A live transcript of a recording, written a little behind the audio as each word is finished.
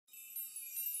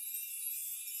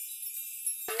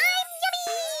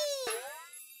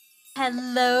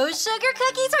Hello, sugar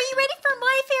cookies. Are you ready for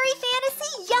my fairy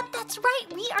fantasy? Yep, that's right.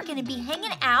 We are going to be hanging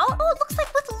out. Oh, it looks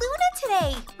like with Luna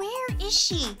today. Where is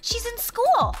she? She's in school.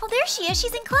 Oh, there she is.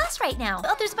 She's in class right now.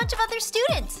 Oh, there's a bunch of other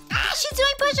students. Ah, she's doing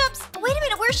push-ups. Oh, wait a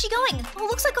minute. Where's she going? Oh,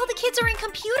 looks like all the kids are in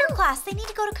computer class. They need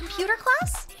to go to computer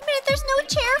class? Wait a minute. There's no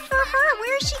chair for her.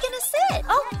 Where is she going to sit?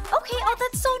 Oh, okay. Oh,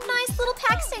 that's so nice. Little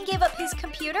Paxton gave up his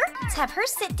computer. Let's have her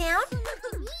sit down.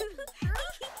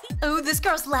 Oh, this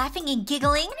girl's laughing and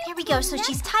giggling. There we go. So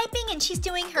she's typing and she's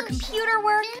doing her computer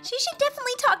work. She should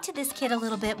definitely talk to this kid a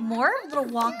little bit more. Little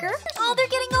Walker. Oh, they're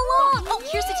getting along. Oh,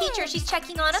 here's the teacher. She's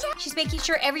checking on him. She's making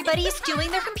sure everybody is doing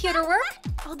their computer work.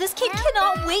 Oh, this kid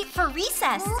cannot wait for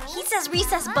recess. He says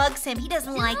recess bugs him. He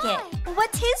doesn't like it.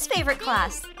 What's his favorite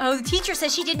class? Oh, the teacher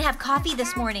says she didn't have coffee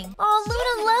this morning. Oh,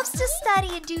 Luna loves to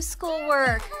study and do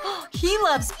schoolwork. He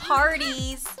loves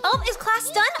parties. Oh, is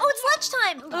class done? Oh, it's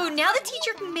lunchtime. Oh, now the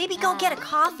teacher can maybe go get a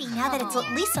coffee now that it's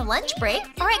at least a lunch break.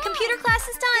 All right, computer class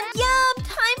is done. Yum,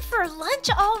 time for lunch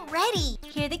already.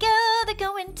 Here they go. They're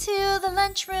going to the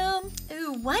lunchroom.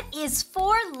 Ooh, what is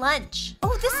for lunch?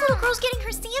 Oh, this little girl's getting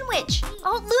her sandwich.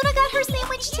 Oh, Luna got her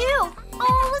sandwich too.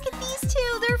 Oh, look at these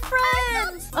two. They're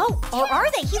friends. Oh, or are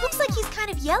they? He looks like he's kind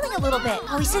of yelling a little bit.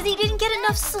 Oh, he says he didn't get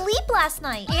enough sleep last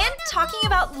night. And talking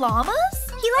about llamas?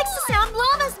 He likes the sound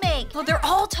llamas make. Oh, they're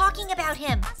all talking about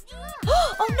him.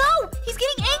 Oh no, he's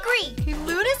getting angry.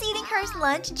 Luna's eating her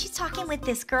lunch and she's talking with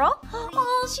this girl.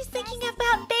 Oh, she's thinking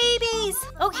about babies.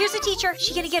 Oh, here's the teacher.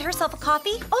 She gonna get herself a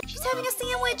coffee? Oh, she's having a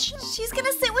sandwich. She's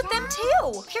gonna sit with them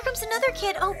too. Here comes another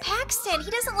kid. Oh, Paxton.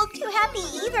 He doesn't look too happy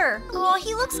either. Oh,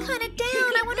 he looks kind of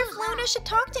down. I wonder if Luna should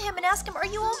talk to him and ask him, are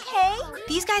you okay?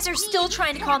 These guys are still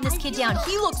trying to calm this kid down.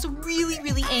 He looks really,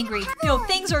 really angry. You know,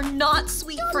 things are not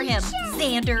sweet for him.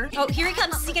 Xander. Oh, here he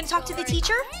comes. Is he gonna talk to the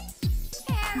teacher?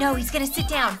 No, he's gonna sit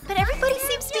down. But everybody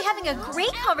seems to be having a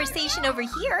great conversation over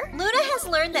here. Luna has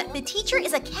learned that the teacher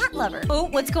is a cat lover. Oh,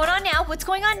 what's going on now? What's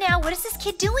going on now? What is this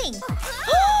kid doing?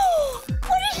 Oh,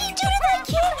 what did he do to that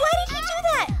kid? Why did he do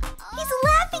that? He's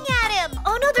laughing at him.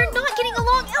 Oh no, they're not getting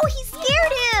along. Oh, he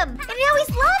scared him. And now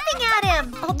he's laughing at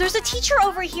him. Oh, there's a teacher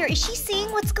over here. Is she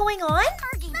seeing what's going on?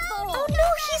 Oh no,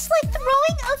 he's like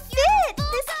throwing a fit.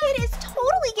 This kid is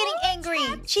totally getting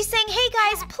angry. She's saying, hey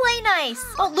guys, play nice.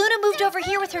 Oh, Luna moved over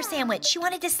here with her sandwich. She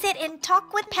wanted to sit and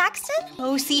talk with Paxton.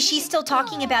 Oh, see, she's still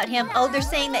talking about him. Oh, they're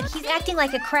saying that he's acting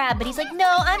like a crab, but he's like,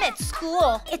 no, I'm at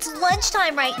school. It's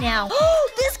lunchtime right now. Oh,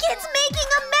 this kid's making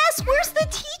a mess. Where's the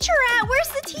teacher at? Where's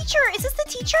the teacher? Is this the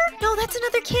teacher? No, that's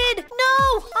another kid.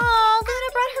 No. Oh,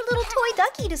 Luna brought her little toy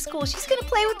ducky to school. She's gonna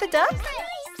play with the duck.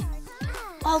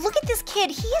 Oh, look at this kid.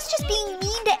 He is just being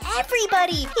mean to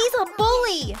everybody. He's a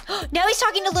bully. Now he's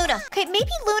talking to Luna. Okay,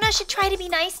 maybe Luna should try to be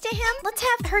nice to him. Let's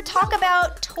have her talk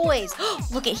about toys.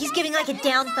 Look at, he's giving like a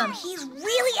down thumb. He's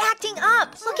really acting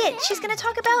up. Look at, she's gonna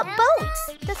talk about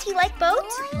boats. Does he like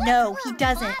boats? No, he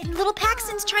doesn't. And little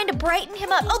Paxton's trying to brighten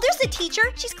him up. Oh, there's the teacher.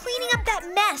 She's cleaning up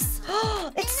that mess.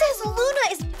 It says Luna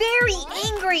is very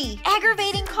angry.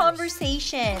 Aggravating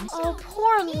conversation. Oh,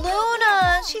 poor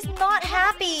Luna. She's not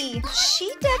happy. She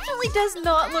definitely does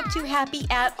not look too happy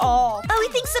at all. Oh,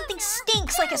 he thinks something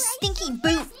stinks like a stinky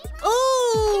boot.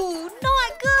 Ooh,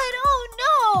 not good. Oh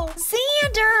no.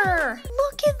 Xander,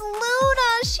 look at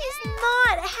Luna. She's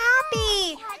not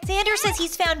happy. Xander says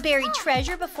he's found buried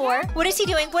treasure before. What is he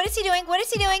doing? What is he doing? What is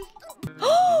he doing?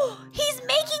 Oh, he's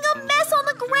making a mess on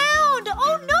the ground.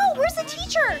 Oh no, where's the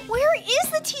teacher? Where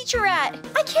is the teacher at?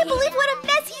 I can't believe what a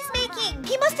mess he's making.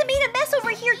 He must have made a mess over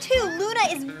here too. Luna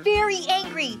is very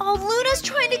angry. Oh, Luna's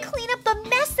trying to clean up the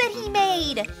mess that he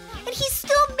made. And he's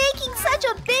still making such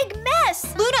a big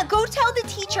mess. Luna, go tell the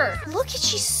teacher. Look,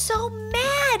 she's so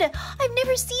mad. I've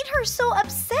never seen her so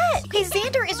upset. Okay,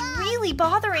 Xander is really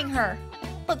bothering her.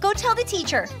 Look, go tell the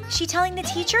teacher. Is she telling the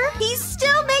teacher? He's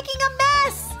still making a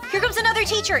mess. Here comes another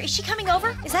teacher. Is she coming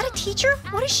over? Is that a teacher?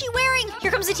 What is she wearing?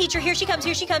 Here comes the teacher. Here she comes.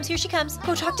 Here she comes. Here she comes.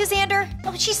 Go talk to Xander.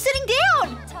 Oh, she's sitting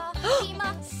down.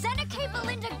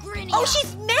 Oh,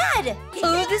 she's mad.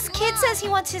 Oh, this kid says he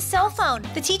wants his cell phone.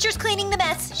 The teacher's cleaning the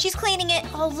mess. She's cleaning it.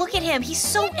 Oh, look at him. He's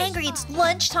so angry. It's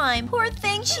lunchtime. Poor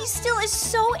thing. She still is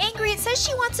so angry. It says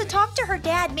she wants to talk to her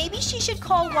dad. Maybe she should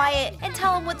call Wyatt and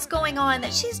tell him what's going on,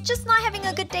 that she's just not having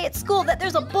a good day at school, that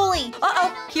there's a bully.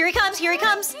 Uh-oh. Here he comes. Here he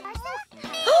comes.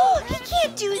 Oh, he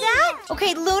can't do that.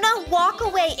 Okay, Luna, walk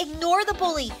away. Ignore the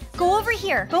bully. Go over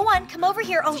here. Go on, come over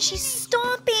here. Oh, she's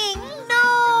stomping.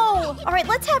 No. All right,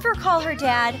 let's have her call her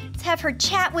dad. Let's have her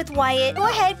chat with Wyatt. Go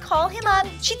ahead, call him up.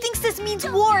 She thinks this means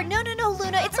war. No,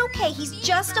 Luna, it's okay. He's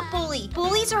just a bully.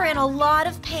 Bullies are in a lot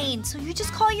of pain, so you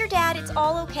just call your dad. It's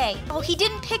all okay. Oh, he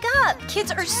didn't pick up.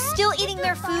 Kids are still eating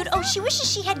their food. Oh, she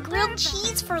wishes she had grilled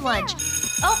cheese for lunch.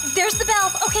 Oh, there's the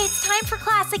bell. Okay, it's time for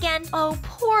class again. Oh,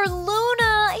 poor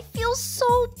Luna. I feel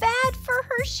so bad for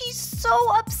her. She's so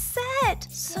upset.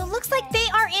 So looks like they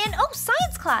are in,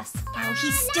 science class. Oh,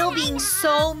 he's still being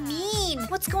so mean.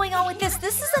 What's going on with this?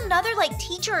 This is another,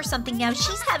 teacher or something now.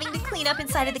 She's having to clean up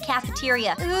inside of the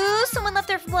cafeteria. Ooh, someone left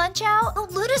their lunch out. Oh,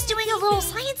 Luna's doing a little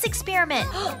science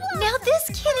experiment. Now this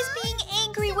kid is being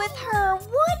angry with her.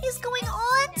 What is going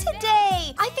on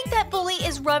today? I think that bully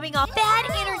is rubbing off bad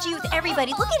energy with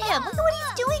everybody. Look at him. Look at what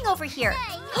he's doing over here.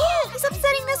 He's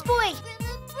upsetting this boy.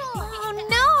 Oh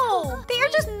no! They are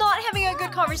just not having a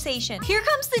good conversation. Here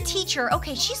comes the teacher.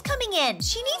 Okay, she's coming in.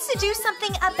 She needs to do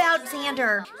something about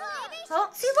Xander. Oh,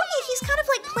 see, look, he's kind of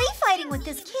play fighting with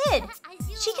this kid.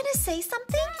 Is she gonna say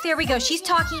something? There we go. She's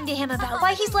talking to him about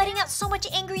why he's letting out so much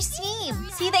angry steam.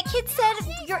 See, that kid said,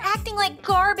 you're acting like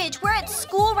garbage. We're at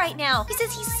school right now. He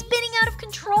says he's spinning out of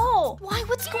control. Why?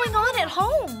 What's going on at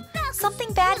home?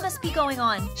 Something bad must be going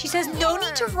on. She says, no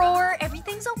need to roar.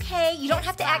 Everything's okay. You don't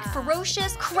have to act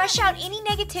ferocious. Crush out any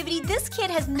negativity. This kid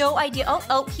has no idea.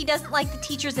 Oh, he doesn't like the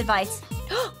teacher's advice.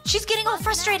 She's getting all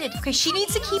frustrated. Okay, she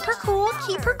needs to keep her cool.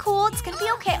 Keep her cool. It's gonna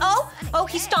be okay. Oh,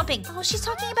 he's stomping. Oh, she's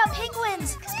talking about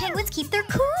penguins. Because penguins keep their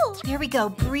cool. There we go.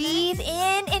 Breathe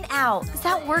in and out. Is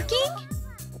that working?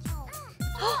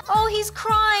 Oh, he's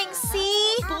crying.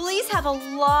 See? Bullies have a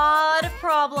lot of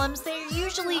problems. They're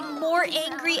usually more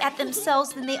angry at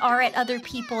themselves than they are at other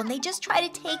people, and they just try to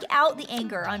take out the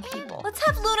anger on people. Let's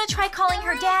have Luna try calling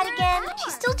her dad again.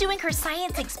 She's still doing her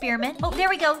science experiment. Oh, there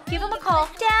we go. Give him a call.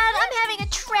 Dad, I'm having a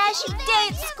trashy day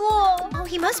at school. Oh,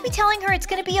 he must be telling her it's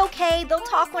gonna be okay. They'll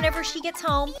talk whenever she gets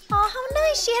home. Oh, how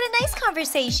nice. She had a nice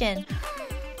conversation.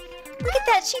 Look at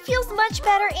that. She feels much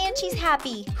better and she's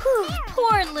happy. Whew,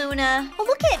 poor Luna. Oh,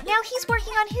 look at, now he's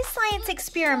working on his science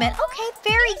experiment. Okay,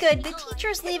 very good. The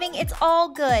teacher's leaving. It's all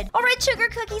good. All right, Sugar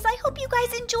Cookies, I hope you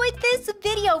guys enjoyed this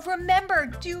video. Remember,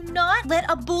 do not let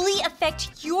a bully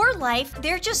affect your life.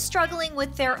 They're just struggling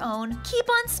with their own. Keep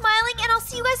on smiling, and I'll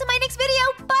see you guys in my next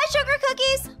video. Bye, Sugar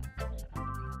Cookies.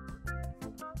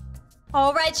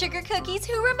 All right, Sugar Cookies,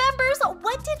 who remembers?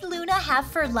 What did Luna have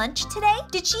for lunch today?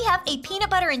 Did she have a peanut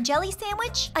butter and jelly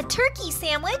sandwich, a turkey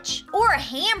sandwich, or a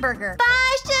hamburger?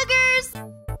 Bye,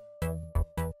 Sugars!